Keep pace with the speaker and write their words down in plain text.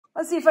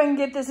Let's see if I can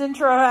get this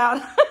intro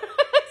out.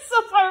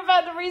 So far I've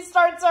had to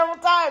restart several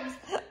times.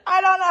 I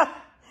don't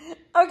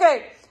know.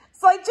 Okay,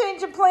 slight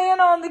change of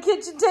plan on the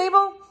kitchen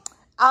table.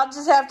 I'll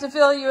just have to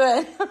fill you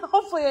in.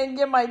 Hopefully I can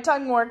get my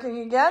tongue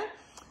working again.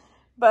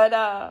 But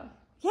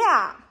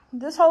yeah,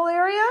 this whole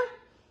area,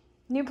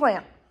 new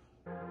plan.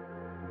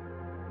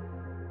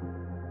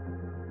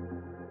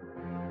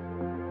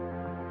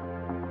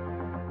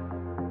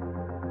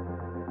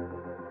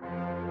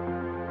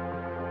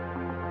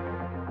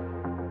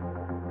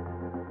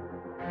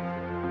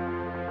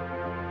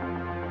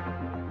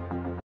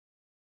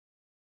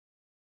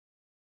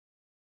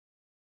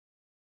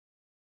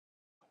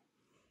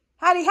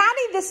 Howdy,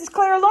 howdy, this is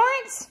Clara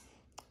Lawrence.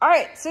 All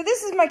right, so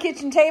this is my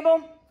kitchen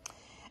table.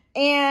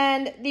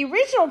 And the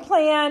original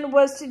plan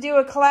was to do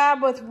a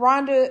collab with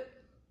Rhonda.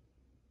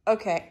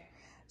 Okay,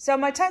 so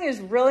my tongue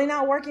is really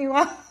not working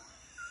well.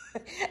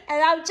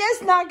 And I'm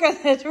just not going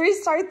to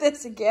restart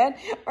this again.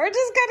 We're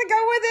just going to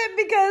go with it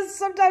because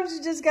sometimes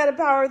you just got to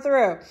power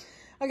through.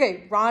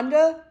 Okay,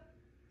 Rhonda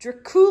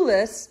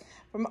Draculis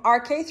from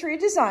RK3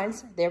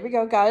 Designs. There we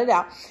go, got it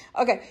out.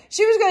 Okay,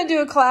 she was going to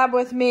do a collab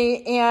with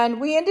me, and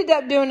we ended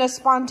up doing a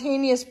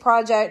spontaneous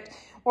project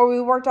where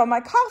we worked on my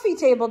coffee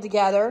table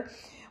together,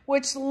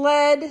 which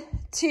led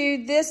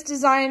to this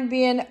design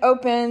being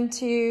open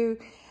to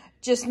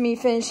just me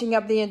finishing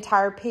up the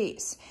entire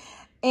piece.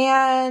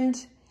 And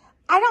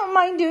I don't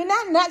mind doing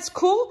that, and that's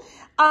cool.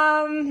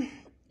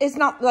 It's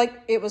not like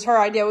it was her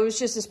idea. It was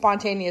just a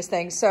spontaneous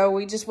thing, so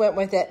we just went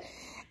with it.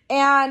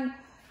 And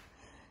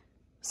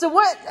so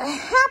what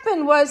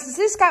happened was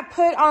this got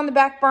put on the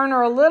back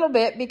burner a little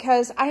bit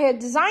because I had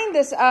designed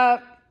this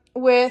up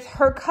with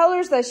her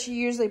colors that she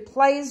usually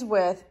plays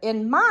with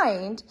in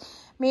mind,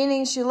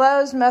 meaning she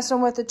loves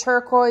messing with the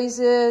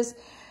turquoises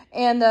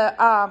and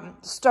the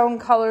stone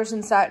colors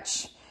and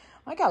such.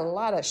 I got a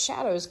lot of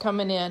shadows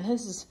coming in.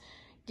 This is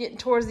getting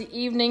towards the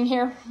evening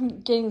here,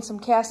 getting some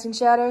casting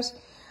shadows.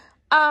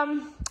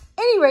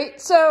 Any rate,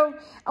 so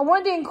I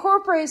wanted to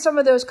incorporate some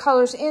of those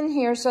colors in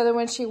here so that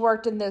when she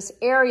worked in this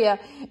area,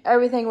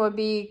 everything would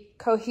be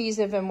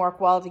cohesive and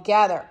work well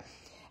together.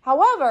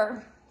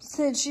 However,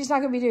 since she's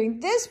not going to be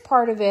doing this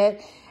part of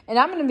it, and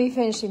I'm going to be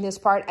finishing this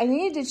part, I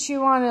needed to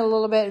chew on it a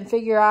little bit and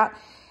figure out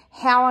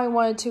how I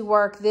wanted to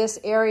work this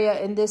area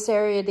and this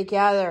area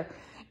together.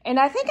 And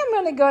I think I'm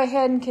going to go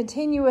ahead and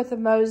continue with the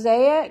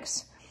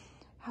mosaics.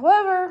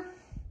 However,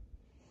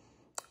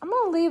 I'm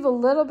going to leave a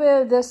little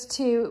bit of this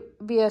to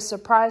be a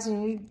surprise,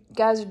 and you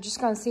guys are just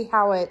going to see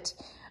how it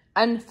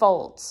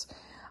unfolds.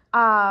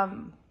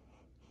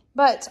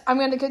 But I'm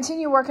going to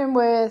continue working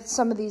with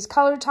some of these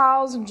color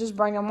tiles and just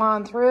bring them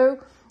on through.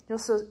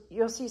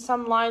 You'll see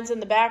some lines in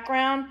the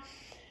background.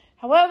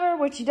 However,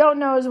 what you don't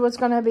know is what's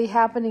going to be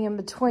happening in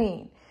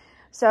between.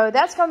 So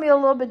that's going to be a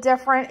little bit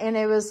different, and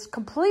it was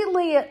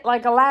completely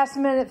like a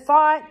last-minute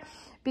thought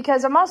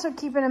because I'm also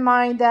keeping in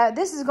mind that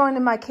this is going to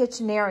my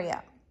kitchen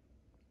area.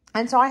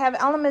 And so I have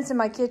elements in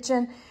my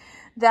kitchen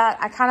that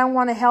I kind of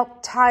want to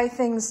help tie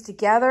things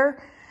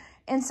together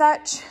and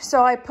such.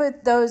 So I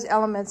put those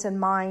elements in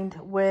mind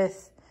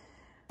with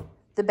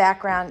the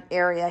background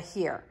area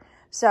here.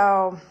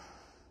 So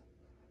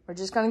we're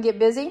just going to get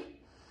busy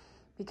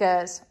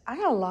because I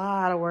got a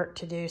lot of work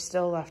to do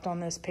still left on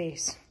this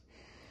piece.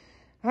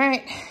 All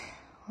right,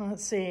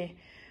 let's see.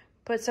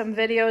 Put some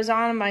videos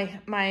on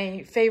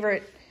my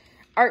favorite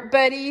art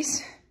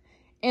buddies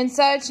and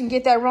such and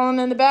get that rolling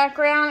in the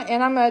background.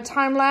 And I'm going to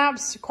time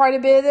lapse quite a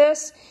bit of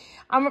this.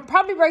 I'm going to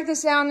probably break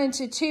this down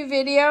into 2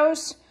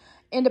 videos,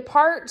 into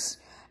parts.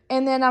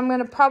 And then I'm going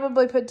to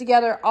probably put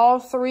together all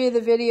 3 of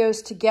the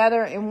videos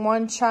together in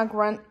one chunk,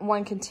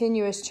 one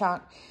continuous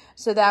chunk.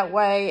 So that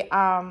way,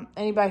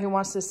 anybody who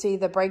wants to see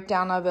the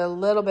breakdown of it a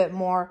little bit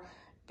more,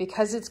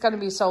 because it's going to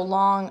be so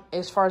long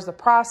as far as the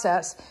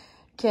process,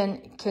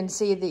 can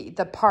see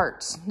the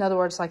parts. In other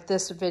words, like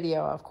this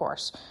video, of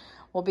course,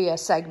 will be a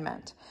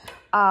segment.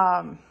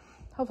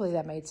 Hopefully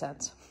that made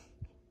sense.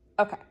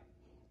 Okay,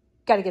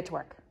 got to get to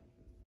work.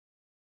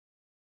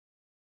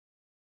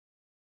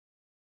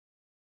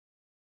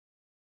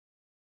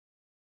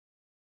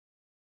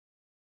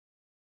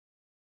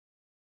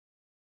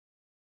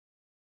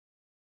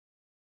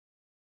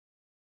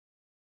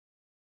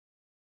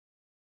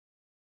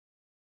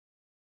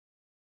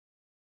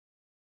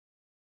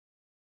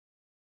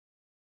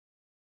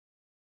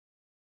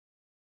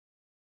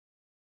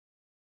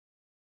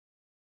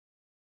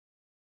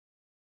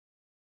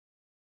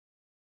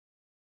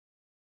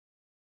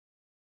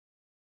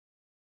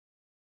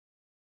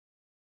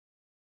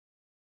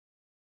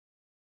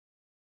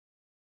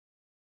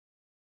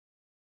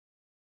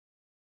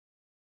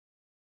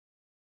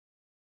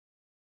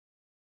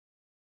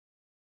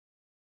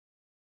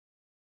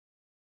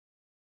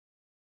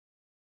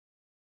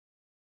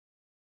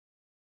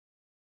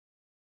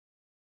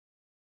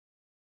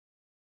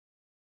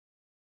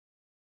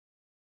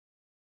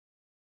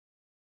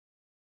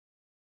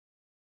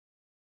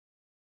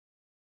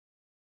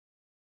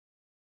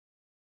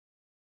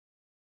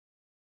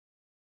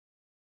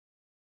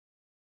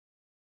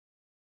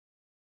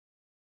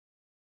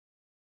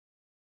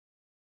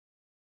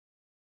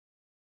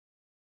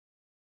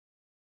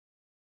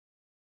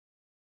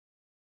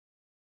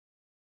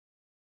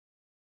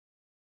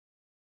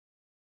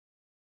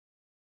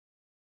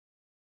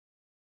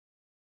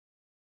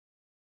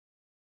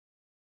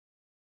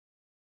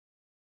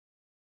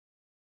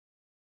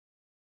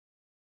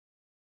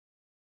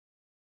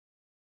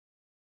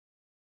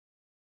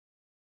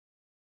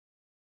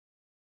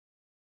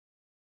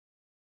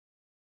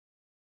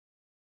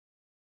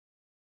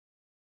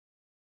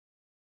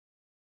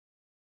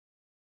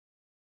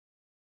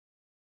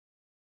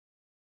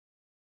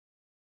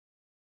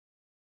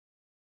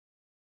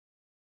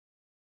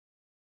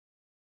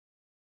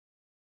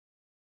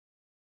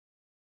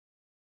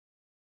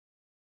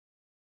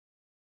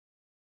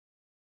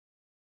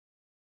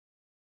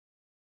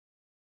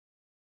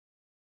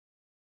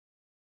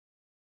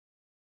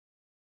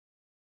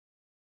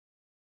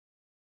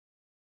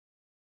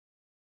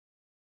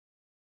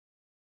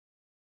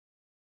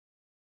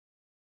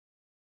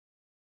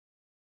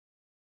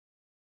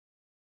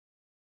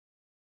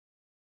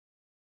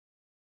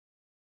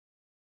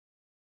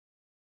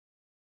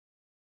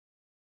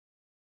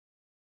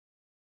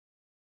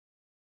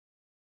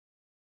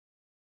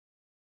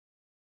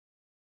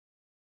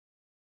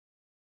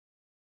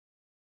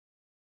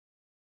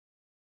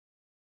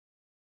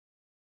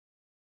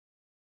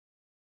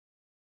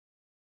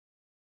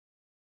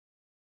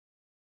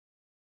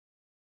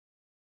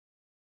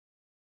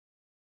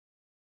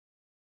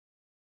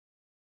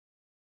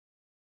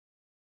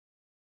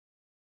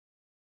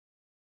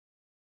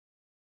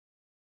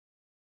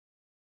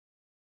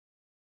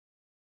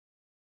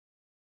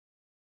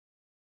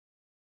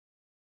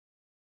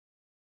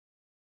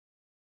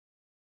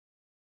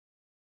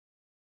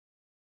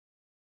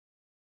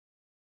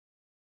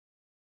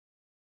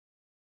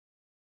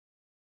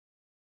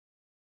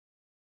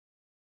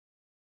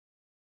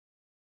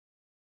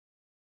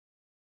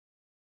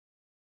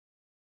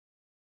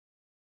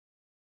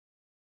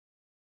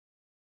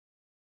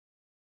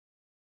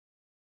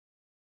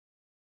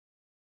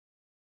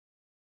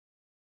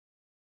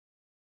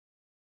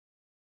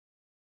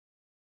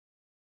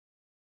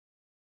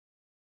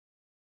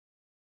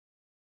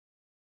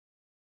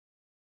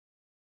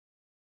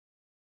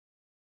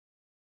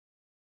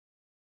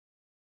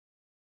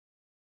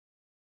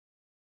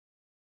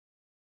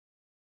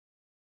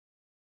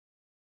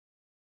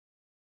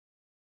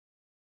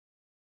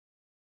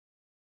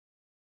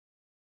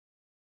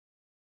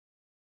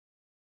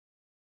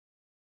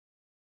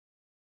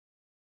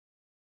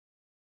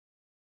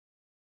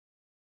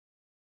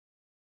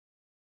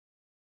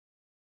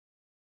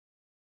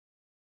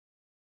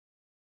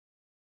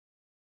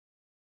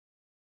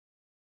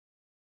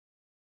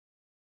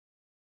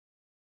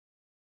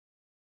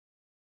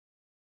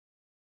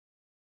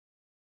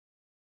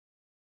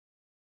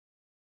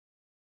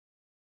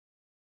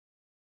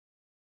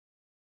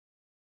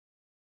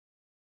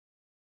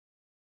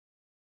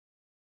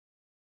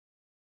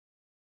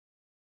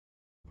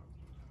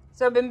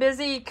 So I've been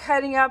busy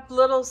cutting up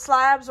little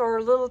slabs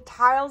or little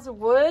tiles of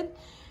wood.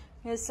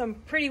 There's some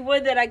pretty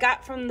wood that I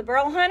got from the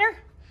Burl Hunter.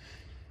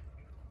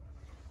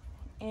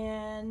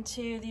 And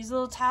to these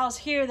little tiles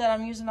here that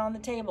I'm using on the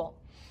table.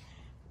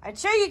 I'd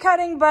show you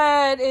cutting,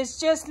 but it's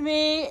just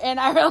me, and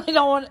I really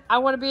don't want, I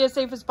want to be as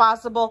safe as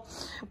possible.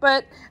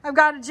 But I've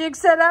got a jig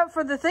set up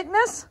for the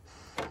thickness,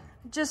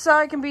 just so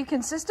I can be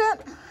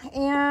consistent,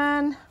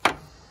 and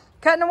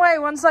cutting away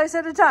one slice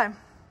at a time.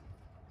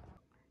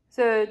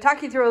 So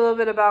talk you through a little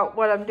bit about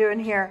what I'm doing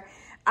here.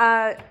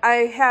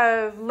 I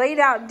have laid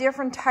out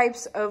different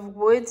types of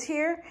woods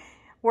here,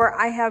 where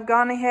I have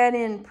gone ahead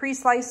and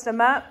pre-sliced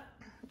them up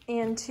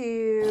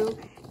into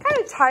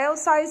kind of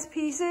tile-sized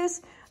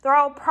pieces. They're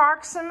all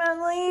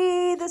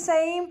approximately the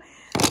same.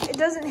 It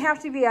doesn't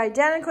have to be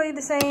identically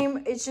the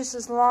same. It's just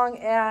as long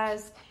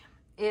as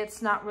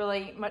it's not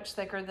really much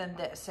thicker than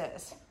this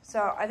is.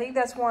 So I think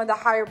that's one of the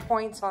higher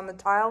points on the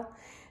tile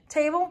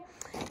table.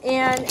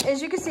 And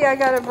as you can see, I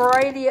got a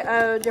variety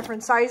of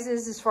different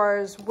sizes as far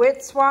as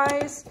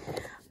widths-wise.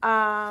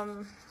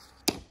 You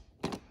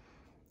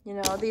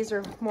know, these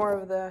are more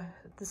of the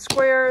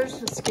squares,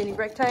 the skinny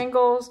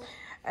rectangles,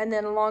 and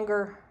then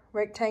longer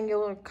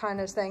rectangular kind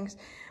of things.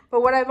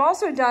 But what I've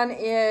also done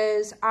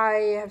is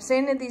I have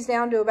sanded these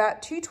down to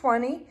about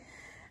 220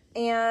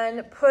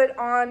 and put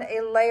on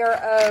a layer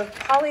of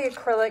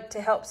polyacrylic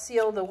to help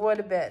seal the wood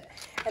a bit.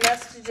 And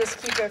that's to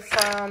just keep it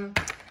from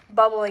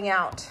bubbling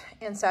out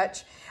and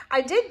such. I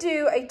did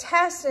do a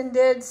test and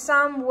did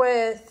some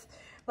with,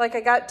 like I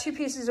got 2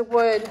 pieces of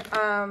wood,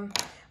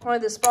 one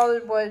of the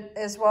spalted wood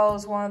as well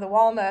as one of the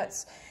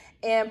walnuts,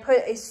 and put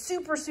a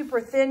super,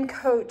 super thin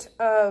coat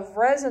of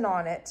resin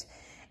on it.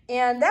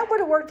 And that would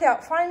have worked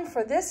out fine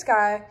for this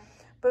guy,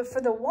 but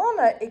for the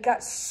walnut, it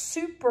got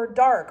super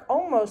dark,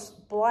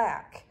 almost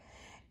black.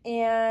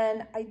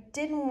 And I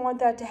didn't want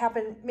that to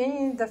happen,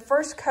 meaning the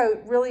first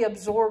coat really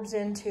absorbs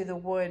into the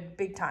wood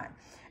big time.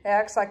 It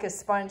acts like a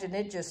sponge and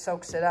it just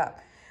soaks it up.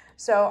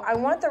 So I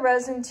want the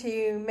resin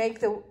to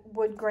make the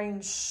wood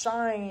grain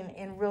shine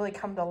and really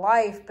come to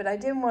life, but I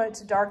didn't want it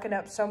to darken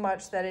up so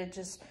much that it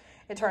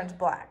turns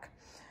black.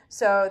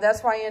 So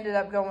that's why I ended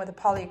up going with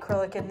the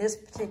polyacrylic in this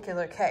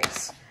particular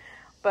case.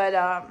 But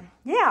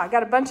yeah, I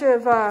got a bunch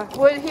of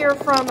wood here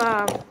from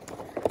the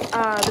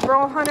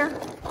Burl Hunter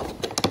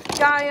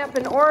guy up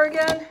in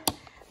Oregon.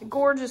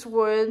 Gorgeous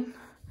wood.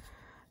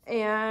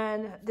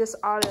 And this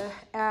ought to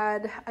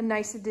add a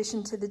nice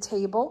addition to the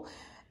table.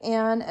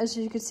 And as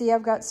you can see,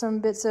 I've got some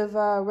bits of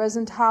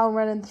resin tile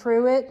running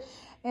through it.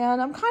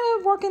 And I'm kind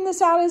of working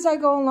this out as I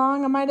go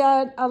along. I might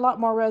add a lot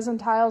more resin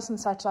tiles and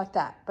such like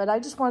that. But I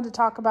just wanted to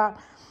talk about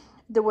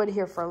the wood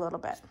here for a little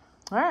bit.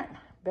 All right,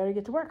 better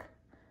get to work.